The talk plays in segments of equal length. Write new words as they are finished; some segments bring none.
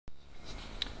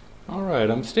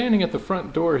Alright, I'm standing at the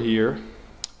front door here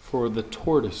for the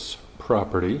Tortoise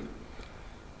property.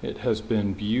 It has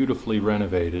been beautifully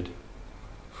renovated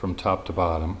from top to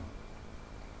bottom.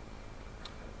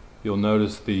 You'll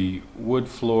notice the wood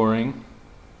flooring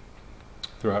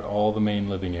throughout all the main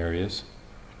living areas.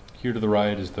 Here to the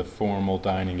right is the formal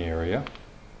dining area.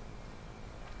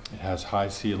 It has high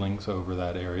ceilings over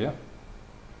that area.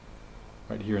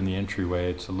 Right here in the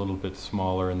entryway it's a little bit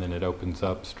smaller, and then it opens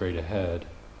up straight ahead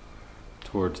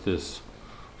towards this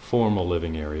formal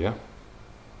living area.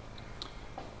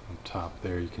 On top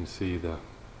there you can see the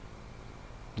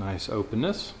nice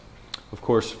openness. Of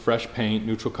course, fresh paint,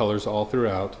 neutral colors all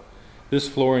throughout. This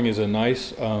flooring is a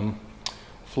nice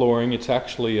flooring. It's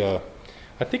actually I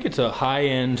think it's a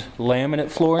high-end laminate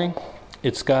flooring.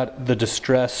 It's got the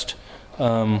distressed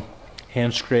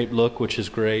hand-scraped look, which is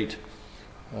great.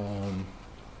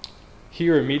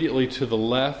 Here immediately to the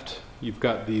left you've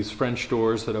got these French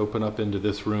doors that open up into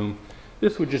this room.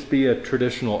 This would just be a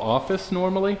traditional office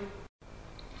normally,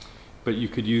 but you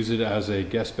could use it as a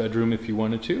guest bedroom if you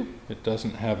wanted to. It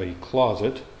doesn't have a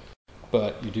closet,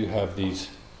 but you do have these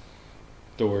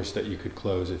doors that you could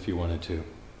close if you wanted to.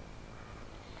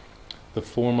 The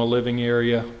formal living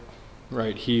area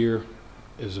right here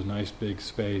is a nice big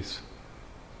space.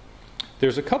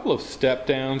 There's a couple of step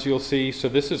downs you'll see, so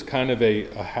this is kind of a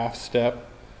half step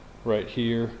right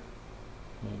here.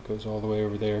 And it goes all the way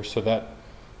over there. So that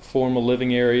formal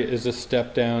living area is a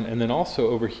step down, and then also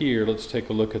over here, let's take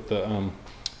a look at the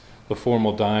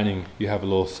formal dining. You have a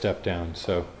little step down,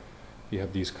 so you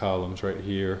have these columns right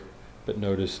here, but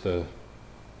notice the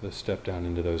step down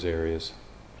into those areas.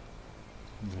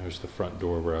 And there's the front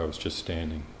door where I was just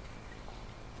standing.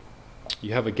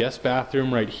 You have a guest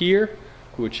bathroom right here,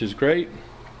 which is great.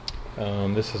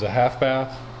 This is a half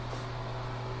bath.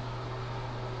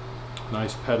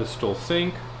 Nice pedestal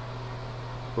sink,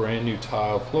 brand new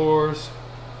tile floors,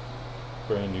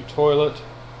 brand new toilet.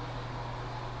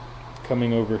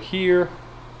 Coming over here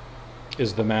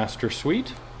is the master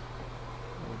suite.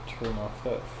 Turn off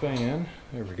that fan.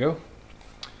 There we go.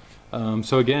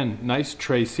 So again, nice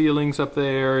tray ceilings up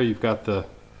there. You've got the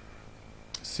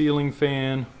ceiling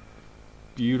fan,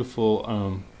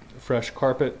 beautiful fresh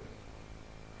carpet.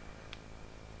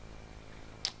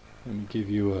 Let me give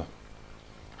you a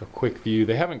quick view.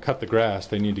 They haven't cut the grass.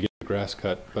 They need to get the grass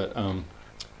cut, but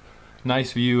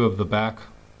nice view of the back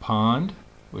pond,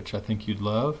 which I think you'd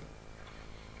love.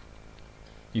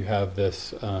 You have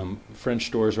this French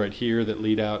doors right here that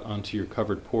lead out onto your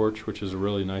covered porch, which is a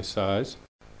really nice size.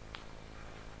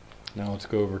 Now let's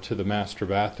go over to the master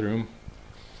bathroom.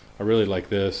 I really like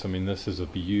this. I mean, this is a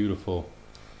beautiful,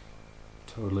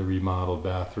 totally remodeled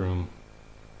bathroom.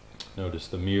 Notice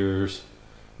the mirrors.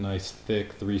 Nice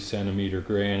thick 3-centimeter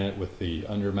granite with the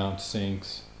undermount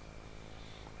sinks.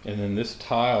 And then this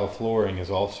tile flooring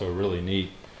is also really neat.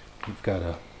 You've got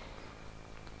a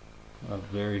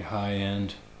very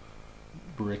high-end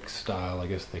brick style, I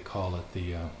guess they call it,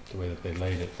 the way that they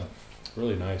laid it, but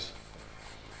really nice.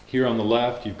 Here on the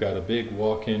left you've got a big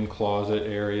walk-in closet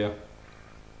area.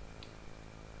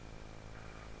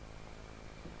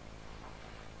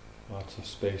 Lots of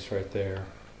space right there.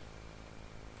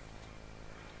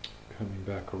 Coming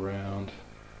back around,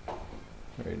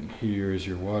 right in here is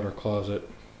your water closet.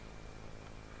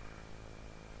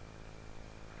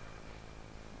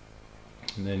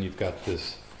 And then you've got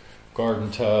this garden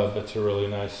tub that's a really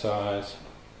nice size.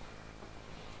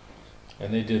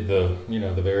 And they did the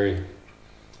very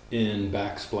in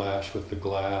backsplash with the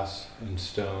glass and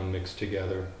stone mixed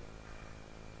together.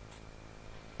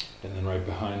 And then right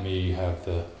behind me you have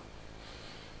the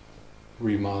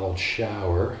remodeled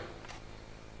shower.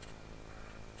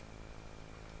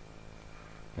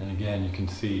 And again, you can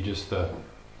see just the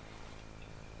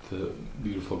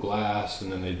beautiful glass,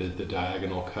 and then they did the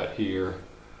diagonal cut here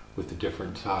with the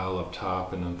different tile up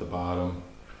top and at the bottom.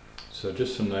 So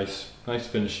just some nice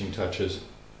finishing touches.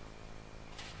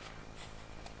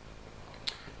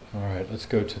 All right, let's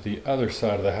go to the other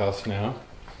side of the house now.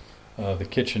 The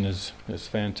kitchen is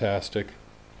fantastic.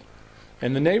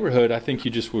 And the neighborhood, I think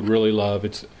you just would really love.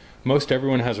 Most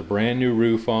everyone has a brand new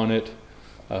roof on it.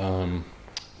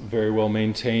 Very well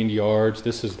maintained yards.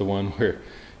 This is the one where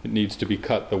it needs to be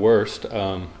cut the worst.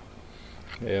 They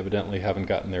evidently haven't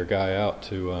gotten their guy out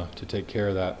to take care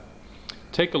of that.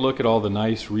 Take a look at all the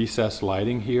nice recessed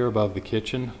lighting here above the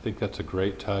kitchen. I think that's a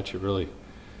great touch. It really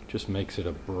just makes it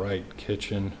a bright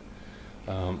kitchen.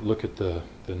 Look at the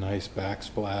nice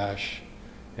backsplash,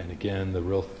 and again the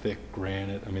real thick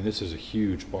granite. I mean, this is a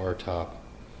huge bar top,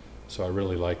 so I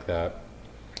really like that.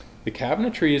 The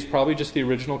cabinetry is probably just the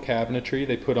original cabinetry.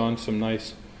 They put on some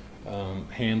nice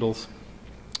handles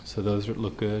So those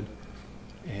look good.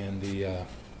 And the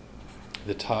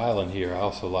tile in here I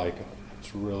also like.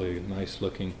 It's really nice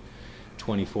looking,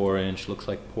 24-inch, looks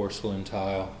like porcelain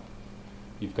tile.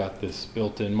 You've got this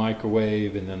built-in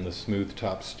microwave and then the smooth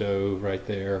top stove right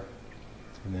there.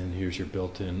 And then here's your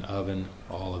built-in oven.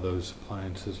 All of those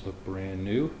appliances look brand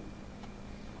new.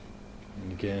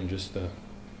 And again, just the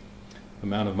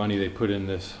amount of money they put in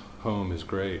this home is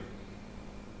great.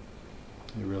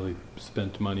 They really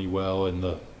spent money well in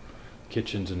the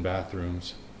kitchens and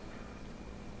bathrooms.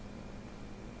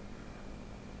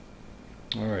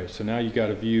 Alright, so now you got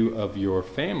a view of your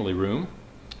family room,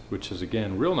 which is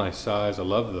again real nice size. I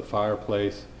love the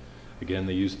fireplace. Again,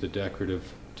 they use the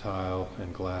decorative tile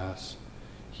and glass.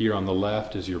 Here on the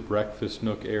left is your breakfast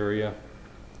nook area.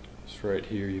 Just right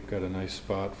here you've got a nice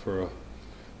spot for a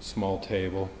small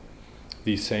table.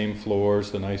 These same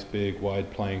floors, the nice big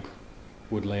wide plank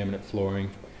wood laminate flooring.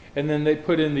 And then they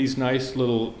put in these nice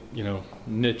little,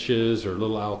 niches or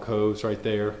little alcoves right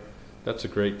there. That's a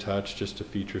great touch just to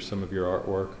feature some of your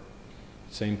artwork.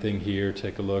 Same thing here,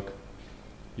 take a look.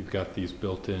 You've got these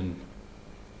built-in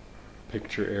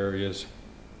picture areas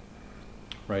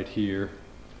right here,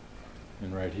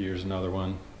 and right here's another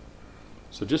one.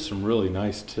 So just some really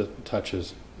nice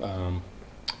touches.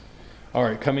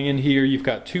 Alright, coming in here, you've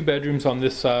got 2 bedrooms on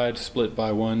this side, split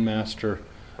by one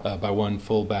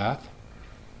full bath.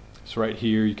 So right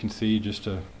here you can see just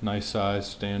a nice size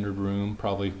standard room,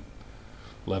 probably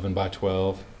 11 by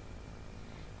 12.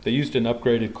 They used an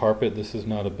upgraded carpet. This is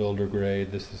not a builder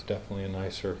grade. This is definitely a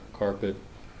nicer carpet.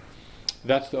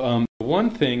 That's the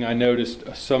one thing I noticed.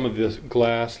 Some of this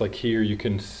glass, like here, you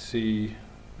can see.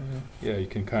 Yeah, you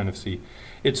can kind of see.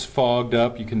 It's fogged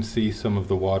up. You can see some of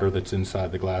the water that's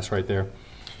inside the glass right there.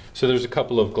 So there's a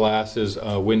couple of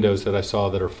windows that I saw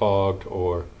that are fogged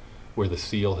or where the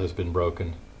seal has been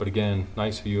broken. But again,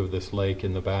 nice view of this lake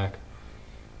in the back.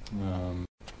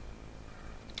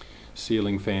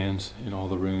 Ceiling fans in all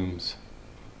the rooms.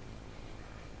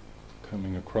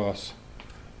 Coming across,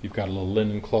 you've got a little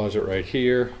linen closet right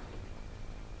here.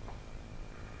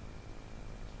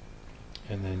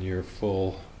 And then your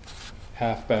full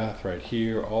half bath right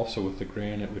here, also with the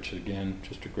granite, which is again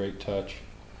just a great touch.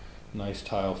 Nice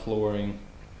tile flooring.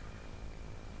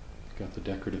 Got the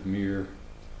decorative mirror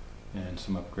and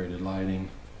some upgraded lighting.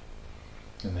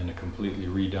 And then a completely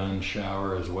redone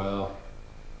shower as well.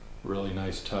 Really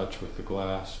nice touch with the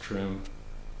glass trim.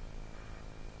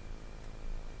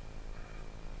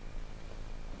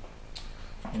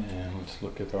 And let's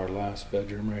look at our last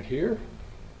bedroom right here.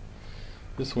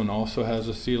 This one also has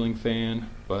a ceiling fan,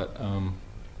 but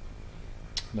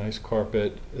nice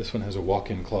carpet. This one has a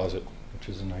walk-in closet, which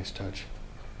is a nice touch.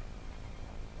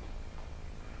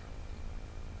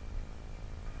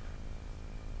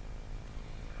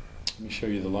 Let me show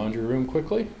you the laundry room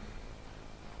quickly.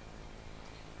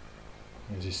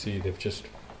 As you see, they've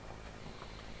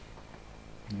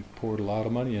poured a lot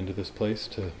of money into this place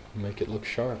to make it look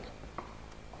sharp.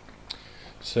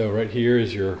 So right here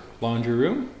is your laundry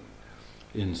room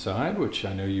inside, which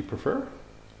I know you prefer.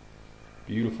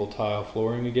 Beautiful tile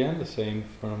flooring again, the same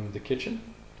from the kitchen.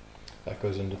 That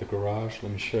goes into the garage.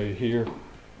 Let me show you here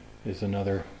is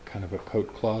another kind of a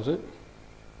coat closet.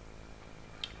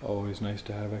 Always nice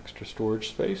to have extra storage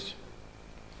space.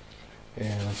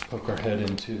 And let's poke our head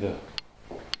into the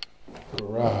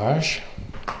garage.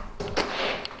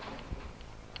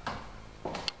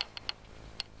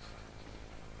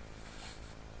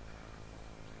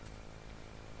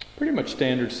 Pretty much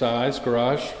standard size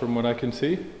garage from what I can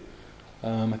see.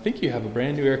 I think you have a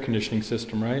brand new air conditioning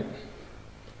system, right?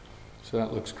 So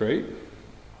that looks great.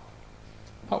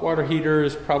 Hot water heater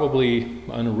is probably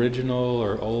unoriginal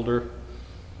or older.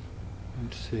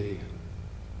 Let's see.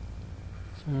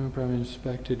 So probably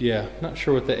inspected. Yeah, not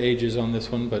sure what the age is on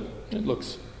this one, but it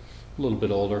looks a little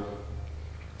bit older.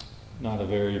 Not a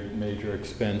very major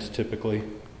expense typically.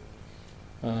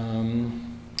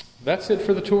 That's it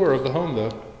for the tour of the home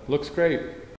though. Looks great.